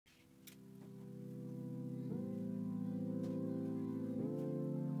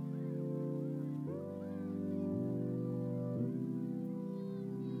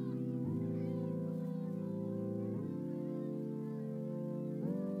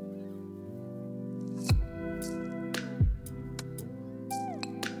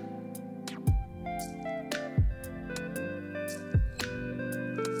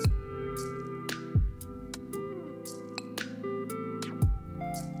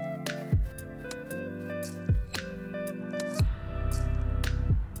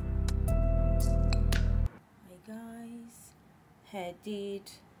did,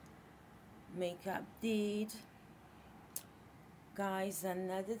 makeup did. Guys,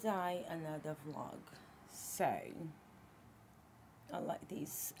 another day, another vlog. So I like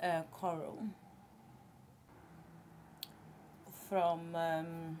this coral from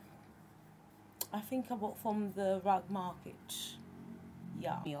I think I bought from the rug market.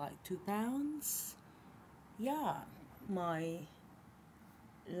 Yeah, like £2. Yeah, my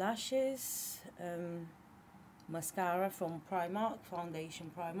lashes, mascara from Primark,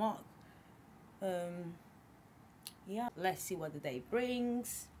 foundation Primark. Yeah, let's see what the day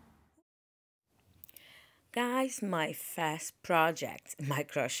brings. Guys, my first project, my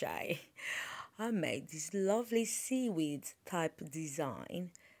crochet. I made this lovely seaweed type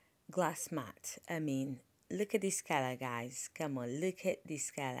design glass mat. I mean, look at this color, guys. Come on, look at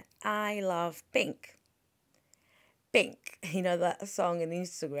this color. I love pink. Pink. You know that song on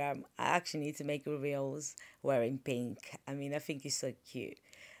Instagram? I actually need to make reels wearing pink. I mean, I think it's so cute.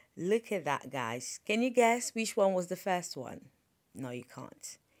 Look at that, guys. Can you guess which one was the first one? No, you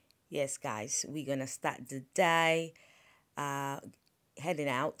can't. Yes, guys, we're gonna start the day heading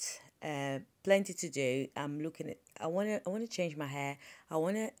out. Plenty to do. I'm looking at. I wanna change my hair.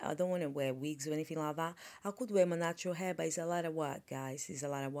 I don't wanna wear wigs or anything like that. I could wear my natural hair, but it's a lot of work, guys. It's a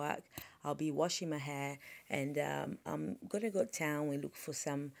lot of work. I'll be washing my hair, and I'm gonna go town and look for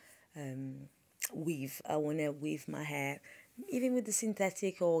some weave. I wanna weave my hair, even with the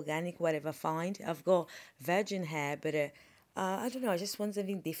synthetic or organic, whatever I find. I've got virgin hair, but I don't know. I just want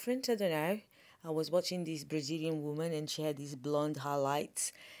something different. I don't know. I was watching this Brazilian woman, and she had these blonde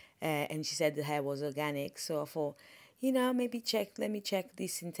highlights, and she said the hair was organic. So I thought, you know, let me check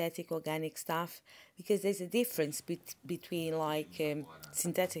this synthetic organic stuff, because there's a difference between like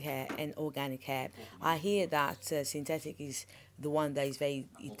synthetic hair and organic hair. I hear that synthetic is the one that is it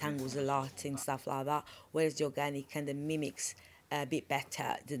tangles a lot and stuff like that, whereas the organic kind of mimics a bit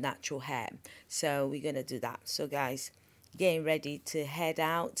better the natural hair. So we're gonna do that. So guys, getting ready to head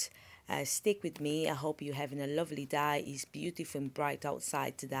out. Stick with me. I hope you're having a lovely day. It's beautiful and bright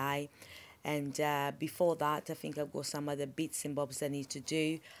outside today. And before that, I think I've got some other bits and bobs I need to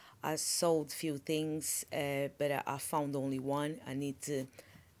do. I sold a few things, but I found only one. I need to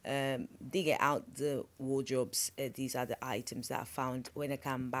dig it out the wardrobes. These are the items that I found when I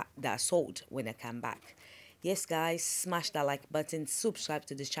come back, that I sold when I come back. Yes, guys, smash that like button. Subscribe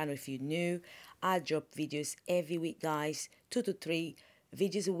to this channel if you're new. I drop videos every week, guys. 2 to 3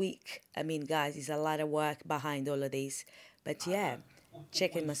 videos a week. I mean, guys, it's a lot of work behind all of this. But yeah,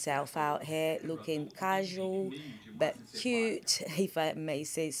 checking myself out here, looking casual but cute, if I may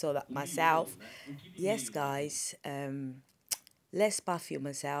say so that myself. Yes, guys, let's perfume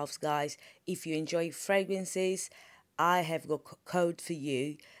ourselves, guys. If you enjoy fragrances, I have got code for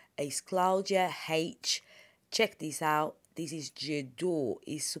you. It's Claudia H. Check this out. This is GRWM.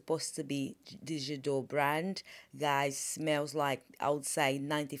 It's supposed to be the GRWM brand. Guys, smells like, I would say,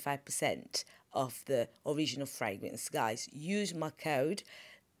 95% of the original fragrance. Guys, use my code.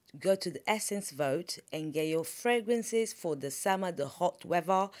 Go to the Essence Vote and get your fragrances for the summer, the hot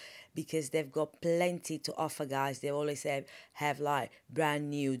weather, because they've got plenty to offer, guys. They always have like brand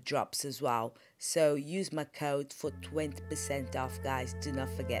new drops as well. So use my code for 20% off, guys. Do not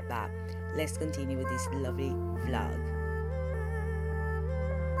forget that. Let's continue with this lovely vlog.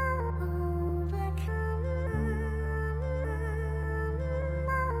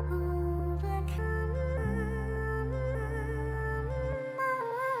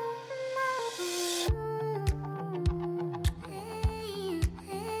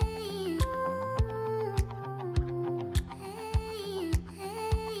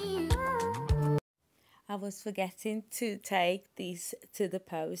 I was forgetting to take this to the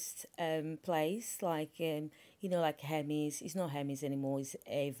post place, like you know, like Hermes. It's not Hermes anymore. It's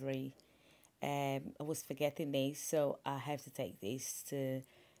Avery. I was forgetting this, so I have to take this to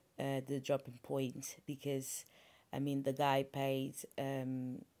the dropping point, because I mean the guy paid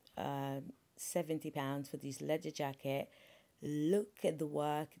 £70 for this leather jacket. Look at the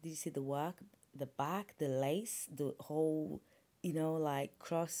work. Did you see the work? The back, the lace, the whole, you know, like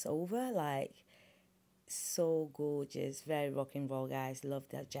crossover, like. So gorgeous, very rock and roll, guys. Love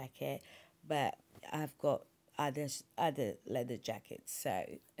that jacket. But I've got other leather jackets, so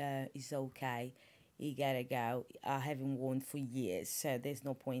it's okay. You gotta go. I haven't worn for years, so there's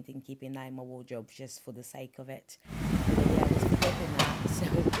no point in keeping that in my wardrobe just for the sake of it. But yeah, I was forgetting that, so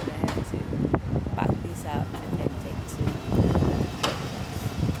I'm gonna have to back this up and take to.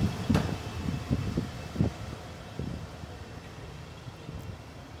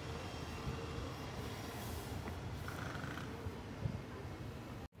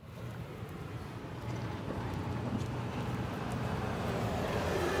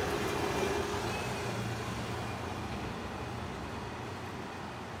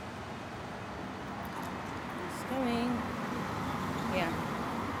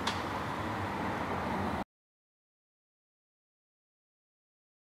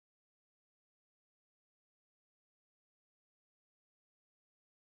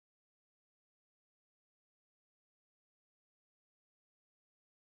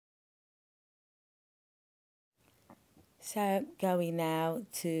 So going now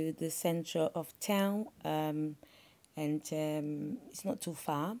to the center of town, and it's not too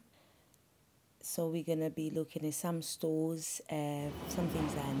far. So we're gonna be looking at some stores, some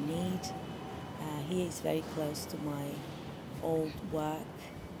things that I need. Here is very close to my old work.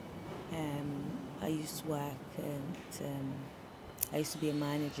 I used to work at, I used to be a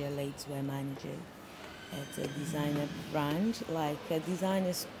manager, ladieswear manager at a designer brand, like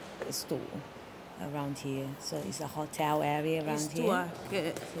a store around here. So it's a hotel area around here.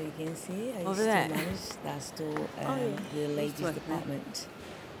 So you can see I used to manage that store, the ladies department.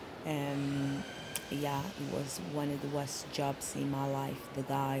 Yeah, it was one of the worst jobs in my life. The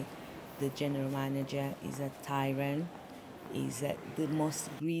guy, the general manager, is a tyrant. He's the most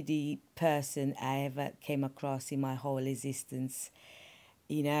greedy person I ever came across in my whole existence.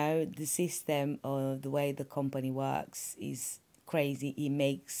 You know, the system or the way the company works is crazy. It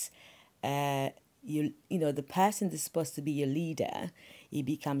makes the person that's supposed to be your leader, he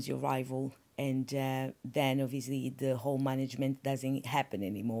becomes your rival. And then obviously the whole management doesn't happen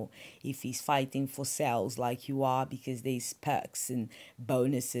anymore if he's fighting for sales like you are, because there's perks and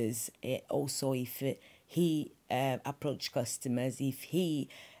bonuses. Also, if he approach customers, if he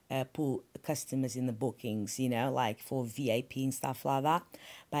put customers in the bookings, like for VIP and stuff like that.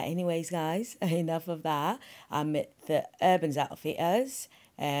 But anyways, guys, enough of that. I'm at the Urban Outfitters,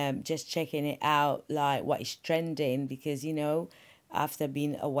 just checking it out, like what is trending, because after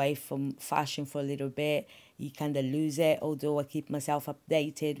being away from fashion for a little bit, you kind of lose it. Although I keep myself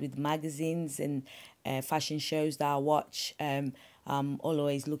updated with magazines and fashion shows that I watch, I'm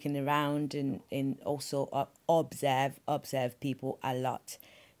always looking around and also observe people a lot.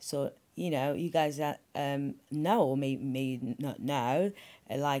 So you guys know, or may not know,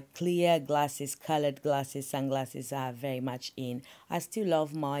 like clear glasses, colored glasses, sunglasses are very much in. I still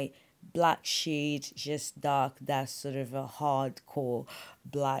love my black shade, just dark, that sort of a hardcore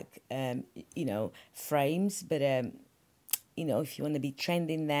black frames. But if you want to be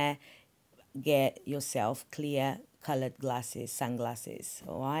trending there, get yourself clear colored glasses, sunglasses.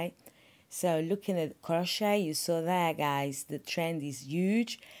 All right. So looking at crochet, you saw there, guys, the trend is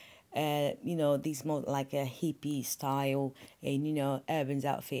huge. This more like a hippie style, and Urban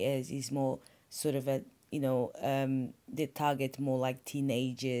Outfitters is more sort of a they target more like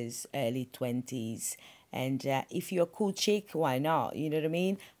teenagers, early 20s. And if you're a cool chick, why not? You know what I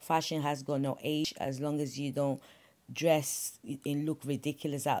mean? Fashion has got no age, as long as you don't dress and look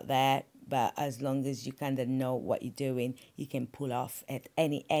ridiculous out there. But as long as you kind of know what you're doing, you can pull off at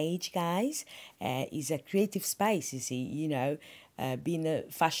any age, guys. It's a creative space, you see, being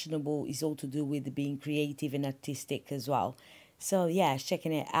fashionable is all to do with being creative and artistic as well. So, yeah,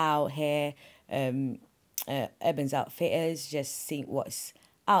 checking it out here. Urban's Outfitters, just seeing what's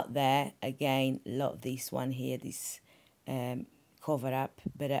out there. Again, love this one here, this cover up.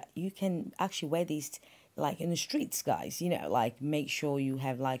 But you can actually wear these like in the streets, guys. Like make sure you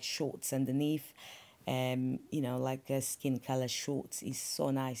have like shorts underneath. Like a skin color shorts is so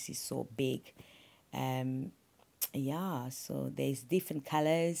nice. It's so big. Yeah. So there's different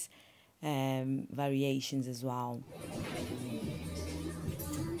colors, variations as well.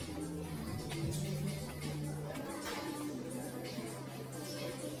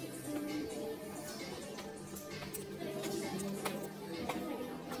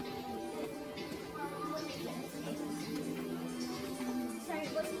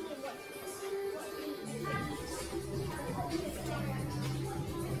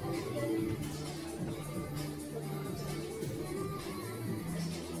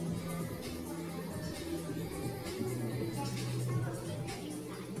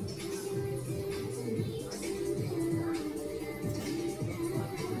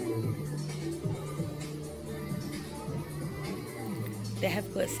 They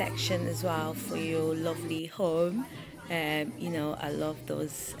have got a section as well for your lovely home. I love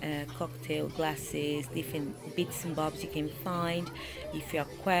those cocktail glasses, different bits and bobs you can find if you're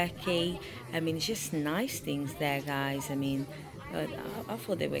quirky. It's just nice things there, guys. I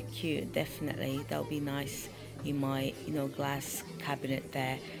thought they were cute, definitely. That would be nice in my, glass cabinet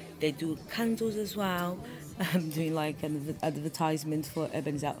there. They do candles as well. I'm doing like an advertisement for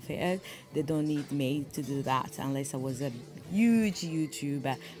Urban's Outfitter. They don't need me to do that unless I was a huge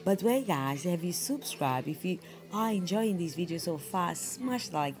YouTuber. But wait, guys, have you subscribed? If you are enjoying this video so far, smash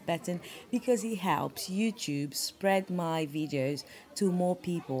the like button, because it helps YouTube spread my videos to more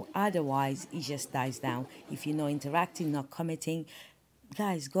people. Otherwise, it just dies down. If you're not interacting, not commenting,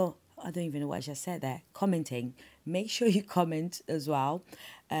 guys, go. I don't even know what I just said there. Commenting. Make sure you comment as well,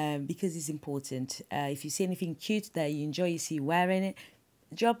 because it's important. If you see anything cute that you enjoy, you see wearing it,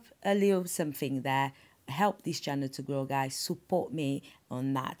 drop a little something there. help this channel to grow, guys. Support me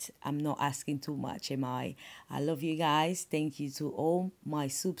on that. I'm not asking too much, am I? I love you guys. Thank you to all my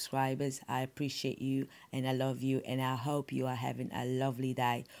subscribers. I appreciate you and I love you, and I hope you are having a lovely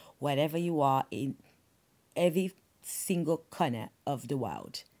day wherever you are in every single corner of the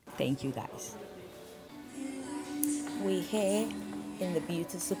world. Thank you, guys. We're here in the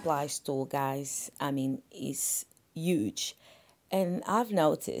beauty supply store, guys. I mean, it's huge. And I've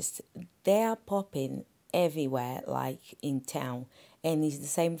noticed they are popping everywhere, like in town. And it's the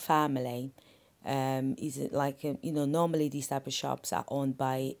same family. Is it like, normally these type of shops are owned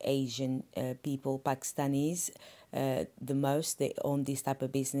by Asian people, Pakistanis. The most they own these type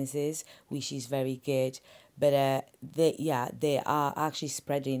of businesses, which is very good. But they are actually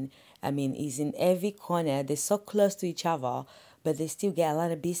spreading. I mean, it's in every corner. They're so close to each other, but they still get a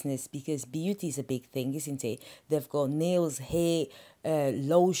lot of business because beauty is a big thing, isn't it? They've got nails, hair,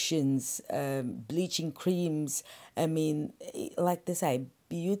 lotions, bleaching creams. I mean, like they say,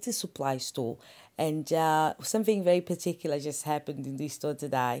 beauty supply store. And something very particular just happened in this store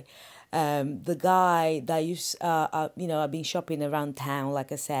today. The guy that I've been shopping around town,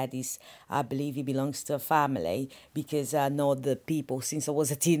 like I said, I believe he belongs to a family because I know the people since I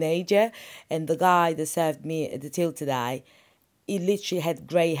was a teenager. And the guy that served me at the till today, he literally had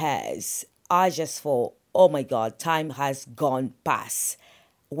grey hairs. I just thought, oh my God, time has gone past.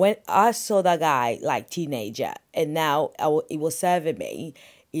 When I saw that guy, like teenager, and now he was serving me,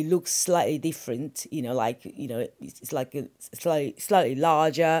 it looks slightly different, it's like a slightly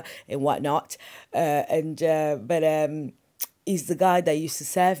larger and whatnot. But he's the guy that used to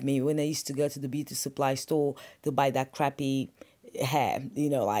serve me when I used to go to the beauty supply store to buy that crappy hair,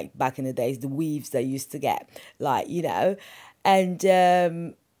 like back in the days, the weaves that I used to get, and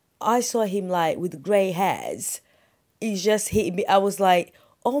I saw him like with grey hairs. It just hit me. I was like,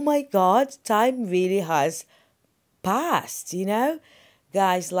 oh my God, time really has passed.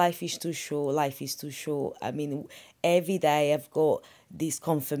 Guys, life is too short. Life is too short. I mean, every day I've got this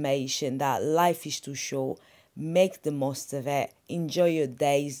confirmation that life is too short. Make the most of it. Enjoy your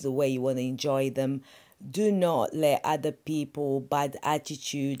days the way you want to enjoy them. Do not let other people, bad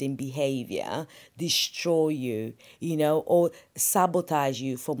attitude and behavior destroy you, or sabotage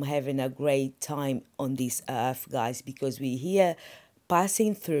you from having a great time on this earth, guys, because we're here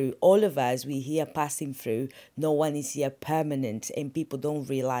passing through. All of us, we're here passing through. No one is here permanent, and people don't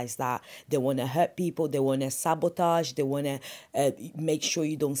realize that. They want to hurt people. They want to sabotage. They want to make sure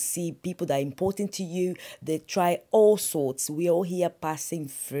you don't see people that are important to you. They try all sorts. We're all here passing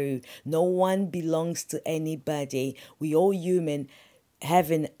through. No one belongs to anybody. We're all human,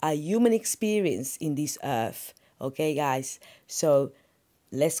 having a human experience in this earth. Okay, guys? So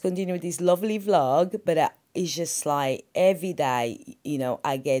let's continue with this lovely vlog, but it's just like every day,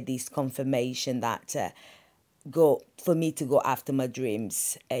 I get this confirmation that for me to go after my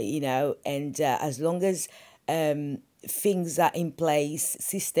dreams, and as long as things are in place,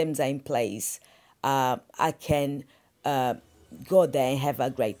 systems are in place, I can go there and have a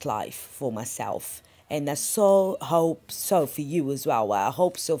great life for myself. And I so hope so for you as well. Well, I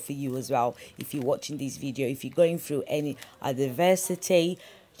hope so for you as well. If you're watching this video, if you're going through any adversity,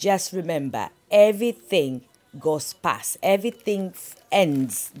 just remember, everything goes past. Everything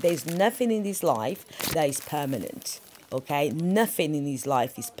ends. There's nothing in this life that is permanent. Okay? Nothing in this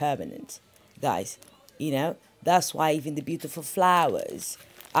life is permanent, guys. That's why even the beautiful flowers,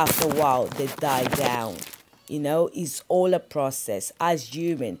 after a while, they die down. It's all a process. As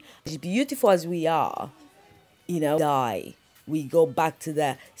human, as beautiful as we are, die. We go back to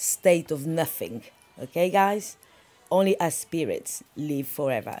the state of nothing. Okay, guys? Only our spirits live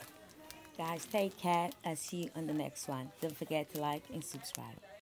forever. Guys, take care. I'll see you on the next one. Don't forget to like and subscribe.